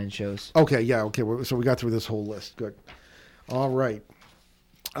open line shows. Okay, yeah, okay. So we got through this whole list. Good. All right.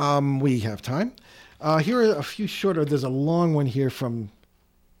 We have time. Here are a few shorter. There's a long one here from.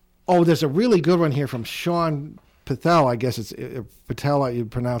 Oh, there's a really good one here from Sean Patel. I guess it's Patel. You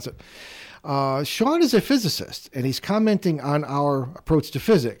pronounce it. Sean is a physicist, and he's commenting on our approach to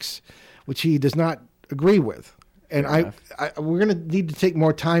physics, which he does not agree with. And we're going to need to take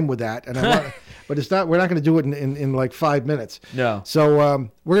more time with that. And but it's not. We're not going to do it in like 5 minutes. No. So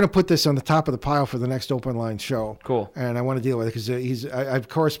we're going to put this on the top of the pile for the next open line show. Cool. And I want to deal with it because I've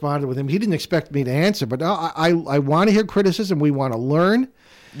corresponded with him. He didn't expect me to answer, but now I want to hear criticism. We want to learn.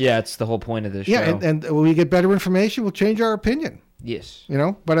 Yeah, it's the whole point of this show. Yeah, and when we get better information, we'll change our opinion. Yes.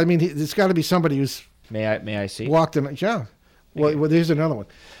 But I mean, it's got to be somebody who's May I see? walked in. Yeah. Well, there's another one.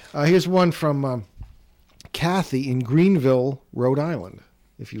 Here's one from Kathy in Greenville, Rhode Island.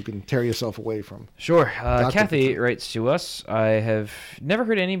 If you can tear yourself away from. Sure. Dr. Kathy writes to us, I have never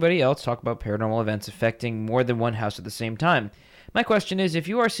heard anybody else talk about paranormal events affecting more than one house at the same time. My question is, if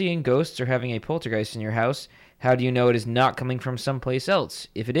you are seeing ghosts or having a poltergeist in your house, how do you know it is not coming from someplace else?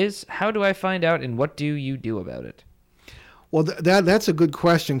 If it is, how do I find out, and what do you do about it? Well, that's a good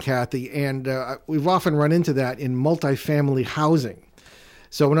question, Kathy, and we've often run into that in multifamily housing.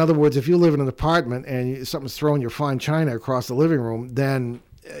 So in other words, if you live in an apartment and something's throwing your fine china across the living room, then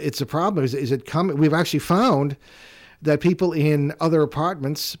it's a problem. Is it coming? We've actually found that people in other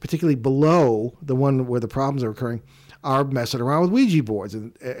apartments, particularly below the one where the problems are occurring, are messing around with Ouija boards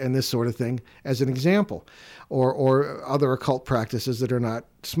and this sort of thing as an example, or other occult practices that are not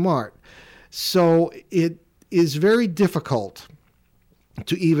smart. So it is very difficult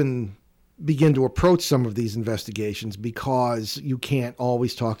to even begin to approach some of these investigations because you can't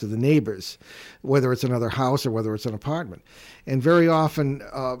always talk to the neighbors, whether it's another house or whether it's an apartment. And very often,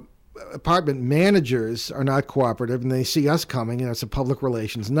 apartment managers are not cooperative, and they see us coming, and it's a public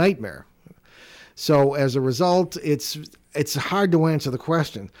relations nightmare. So as a result, it's hard to answer the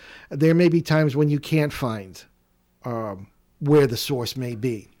question. There may be times when you can't find where the source may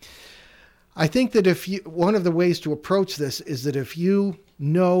be. I think that one of the ways to approach this is that if you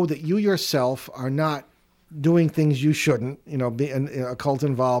know that you yourself are not doing things you shouldn't, be in occult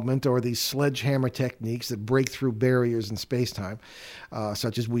involvement or these sledgehammer techniques that break through barriers in space-time,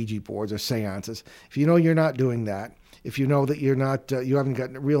 such as Ouija boards or seances. If you know you're not doing that, if you know that you're not, you haven't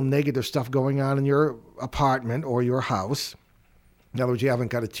got real negative stuff going on in your apartment or your house, in other words, you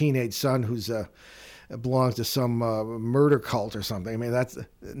haven't got a teenage son who's belongs to some murder cult or something. I mean, that's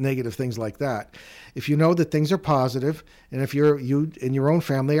negative things like that. If you know that things are positive, and if you and your own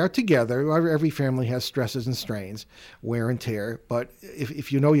family are together, every family has stresses and strains, wear and tear. But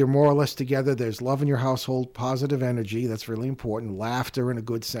if you know you're more or less together, there's love in your household, positive energy. That's really important. Laughter in a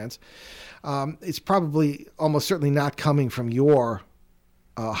good sense. It's probably almost certainly not coming from your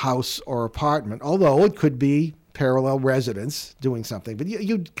house or apartment, although it could be parallel residents doing something. But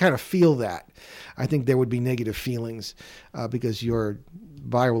you'd kind of feel that. I think there would be negative feelings because your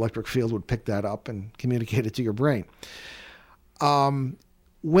bioelectric field would pick that up and communicate it to your brain.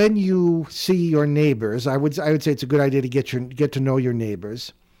 When you see your neighbors, I would say it's a good idea to get to know your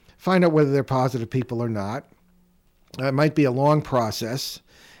neighbors, find out whether they're positive people or not. It might be a long process,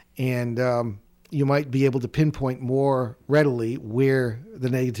 and you might be able to pinpoint more readily where the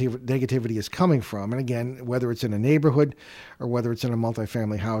negativity is coming from. And again, whether it's in a neighborhood or whether it's in a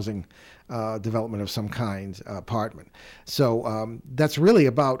multifamily housing development of some kind, apartment. So that's really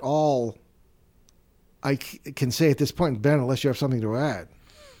about all I can say at this point, Ben, unless you have something to add.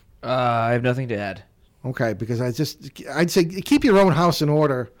 I have nothing to add. Okay, because I'd say keep your own house in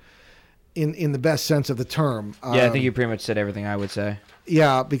order in the best sense of the term. Yeah, I think you pretty much said everything I would say.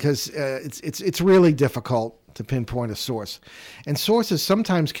 Yeah, because it's really difficult to pinpoint a source. And sources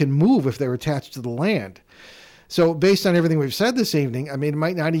sometimes can move if they're attached to the land. So based on everything we've said this evening, I mean, it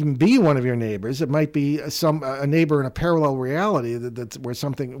might not even be one of your neighbors. It might be a neighbor in a parallel reality that's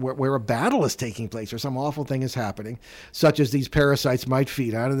where a battle is taking place or some awful thing is happening, such as these parasites might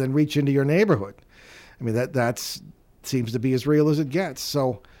feed on and then reach into your neighborhood. I mean, that seems to be as real as it gets.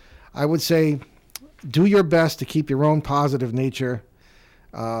 So I would say do your best to keep your own positive nature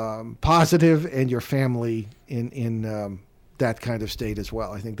positive and your family in that kind of state as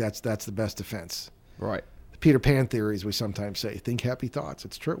well. I think that's the best defense. Right. Peter Pan theory, as we sometimes say. Think happy thoughts.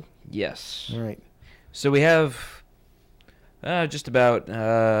 It's true. Yes. All right. So we have just about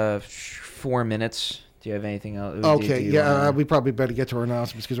 4 minutes. Do you have anything else? Okay. We probably better get to our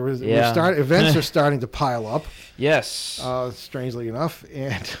announcements because events are starting to pile up. Yes. Strangely enough.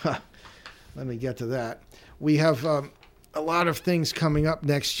 And let me get to that. We have a lot of things coming up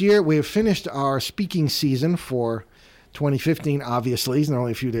next year. We have finished our speaking season for 2015, obviously. There's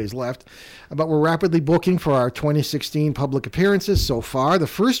only a few days left. But we're rapidly booking for our 2016 public appearances so far. The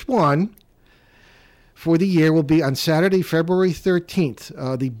first one for the year will be on Saturday, February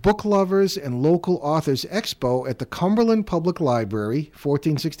 13th, the Book Lovers and Local Authors Expo at the Cumberland Public Library,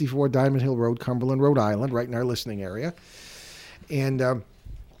 1464 Diamond Hill Road, Cumberland, Rhode Island, right in our listening area. And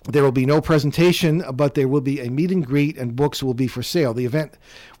there will be no presentation, but there will be a meet and greet, and books will be for sale. The event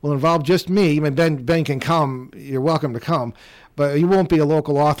will involve just me. I mean, Ben can come. You're welcome to come. But you won't be a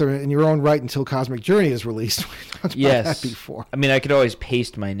local author in your own right until Cosmic Journey is released. We talked about that before. I mean, I could always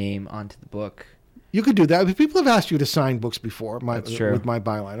paste my name onto the book. You could do that. People have asked you to sign books before That's true. With my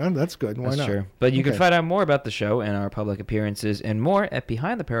byline. That's good. Why That's not? true. But you can find out more about the show and our public appearances and more at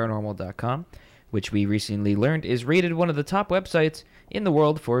BehindTheParanormal.com, which we recently learned is rated one of the top websites in the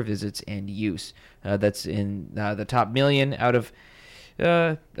world for visits and use. That's in the top million out of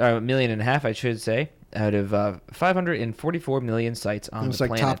a million and a half, I should say, out of 544 million sites on the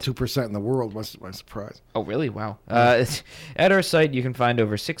planet. It's like top 2% in the world. Was my surprise. Oh, really? Wow. At our site, you can find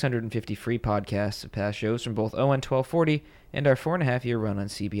over 650 free podcasts of past shows from both ON 1240 and our 4.5-year run on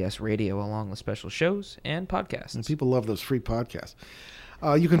CBS Radio, along with special shows and podcasts. And people love those free podcasts.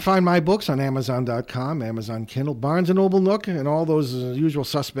 You can find my books on Amazon.com, Amazon Kindle, Barnes & Noble, Nook, and all those usual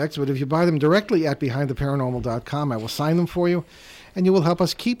suspects. But if you buy them directly at BehindTheParanormal.com, I will sign them for you, and you will help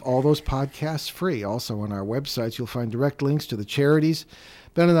us keep all those podcasts free. Also on our websites, you'll find direct links to the charities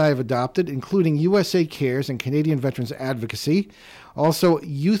Ben and I have adopted, including USA Cares and Canadian Veterans Advocacy. Also,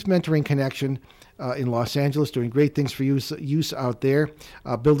 Youth Mentoring Connection in Los Angeles, doing great things for use out there.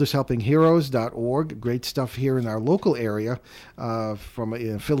 BuildersHelpingHeroes.org, great stuff here in our local area from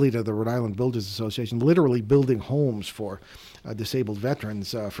an affiliate of the Rhode Island Builders Association, literally building homes for disabled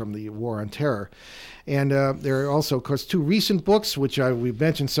veterans from the War on Terror. And there are also, of course, 2 recent books, which we've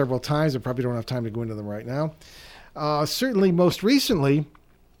mentioned several times. I probably don't have time to go into them right now. Certainly, most recently,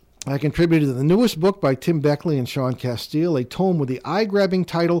 I contributed to the newest book by Tim Beckley and Sean Castile, a tome with the eye-grabbing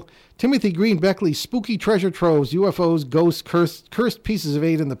title, Timothy Green Beckley's Spooky Treasure Troves, UFOs, Ghosts, Cursed Pieces of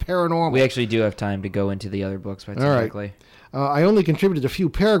Eight, and the Paranormal. We actually do have time to go into the other books by Tim Beckley. I only contributed a few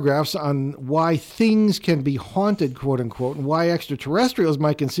paragraphs on why things can be haunted, quote-unquote, and why extraterrestrials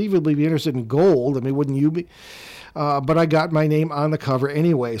might conceivably be interested in gold. I mean, wouldn't you be? But I got my name on the cover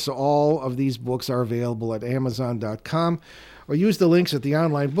anyway, so all of these books are available at Amazon.com. or use the links at the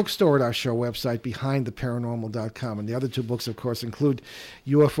online bookstore at our show website, BehindTheParanormal.com. And the other two books, of course, include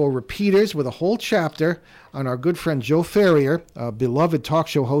UFO Repeaters, with a whole chapter on our good friend Joe Ferrier, a beloved talk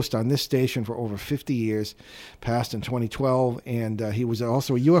show host on this station for over 50 years, passed in 2012, and he was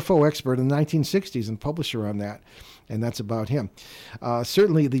also a UFO expert in the 1960s and publisher on that. And that's about him.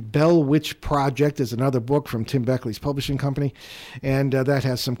 Certainly, The Bell Witch Project is another book from Tim Beckley's publishing company, and that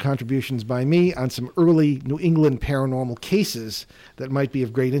has some contributions by me on some early New England paranormal cases that might be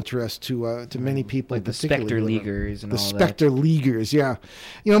of great interest to many people. Like the Spectre Leaguers and all that. The Spectre Leaguers, yeah.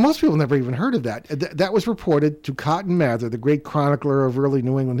 You know, most people never even heard of that. That was reported to Cotton Mather, the great chronicler of early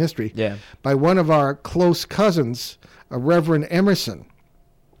New England history, by one of our close cousins, Reverend Emerson.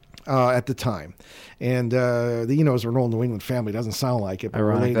 At the time. And, you know, as an old New England family, doesn't sound like it. But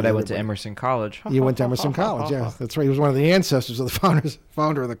ironic that I went to Emerson College. You went to Emerson College, yeah. That's right. He was one of the ancestors of the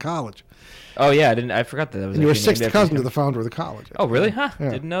founder of the college. Oh, yeah. I forgot that. And you were sixth cousin to the founder of the college. Oh, really? Huh? Yeah.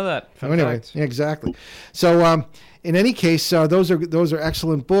 Didn't know that. Anyway, yeah, exactly. So, in any case, those are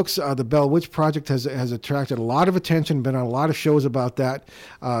excellent books. The Bell Witch Project has attracted a lot of attention, been on a lot of shows about that.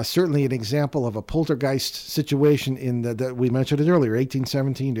 Certainly an example of a poltergeist situation in that we mentioned it earlier,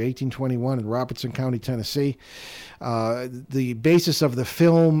 1817 to 1821 in Robertson County, Tennessee. The basis of the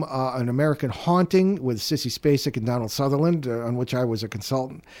film, An American Haunting, with Sissy Spacek and Donald Sutherland, on which I was a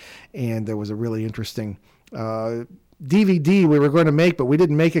consultant, and there was a really interesting DVD we were going to make, but we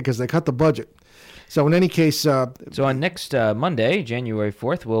didn't make it because they cut the budget. So in any case... so on next Monday, January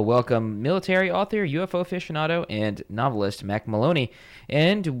 4th, we'll welcome military author, UFO aficionado, and novelist Mac Maloney,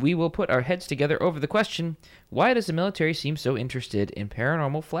 and we will put our heads together over the question, why does the military seem so interested in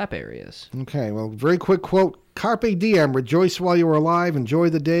paranormal flap areas? Okay, well, very quick quote. Carpe diem, rejoice while you are alive, enjoy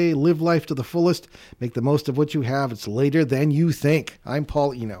the day, live life to the fullest, make the most of what you have. It's later than you think. I'm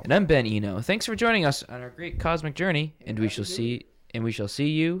Paul Eno. And I'm Ben Eno. Thanks for joining us on our great cosmic journey, and we shall see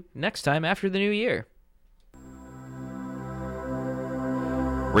you next time after the new year.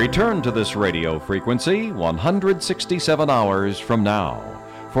 Return to this radio frequency 167 hours from now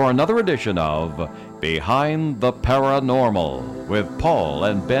for another edition of Behind the Paranormal with Paul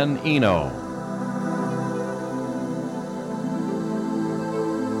and Ben Eno.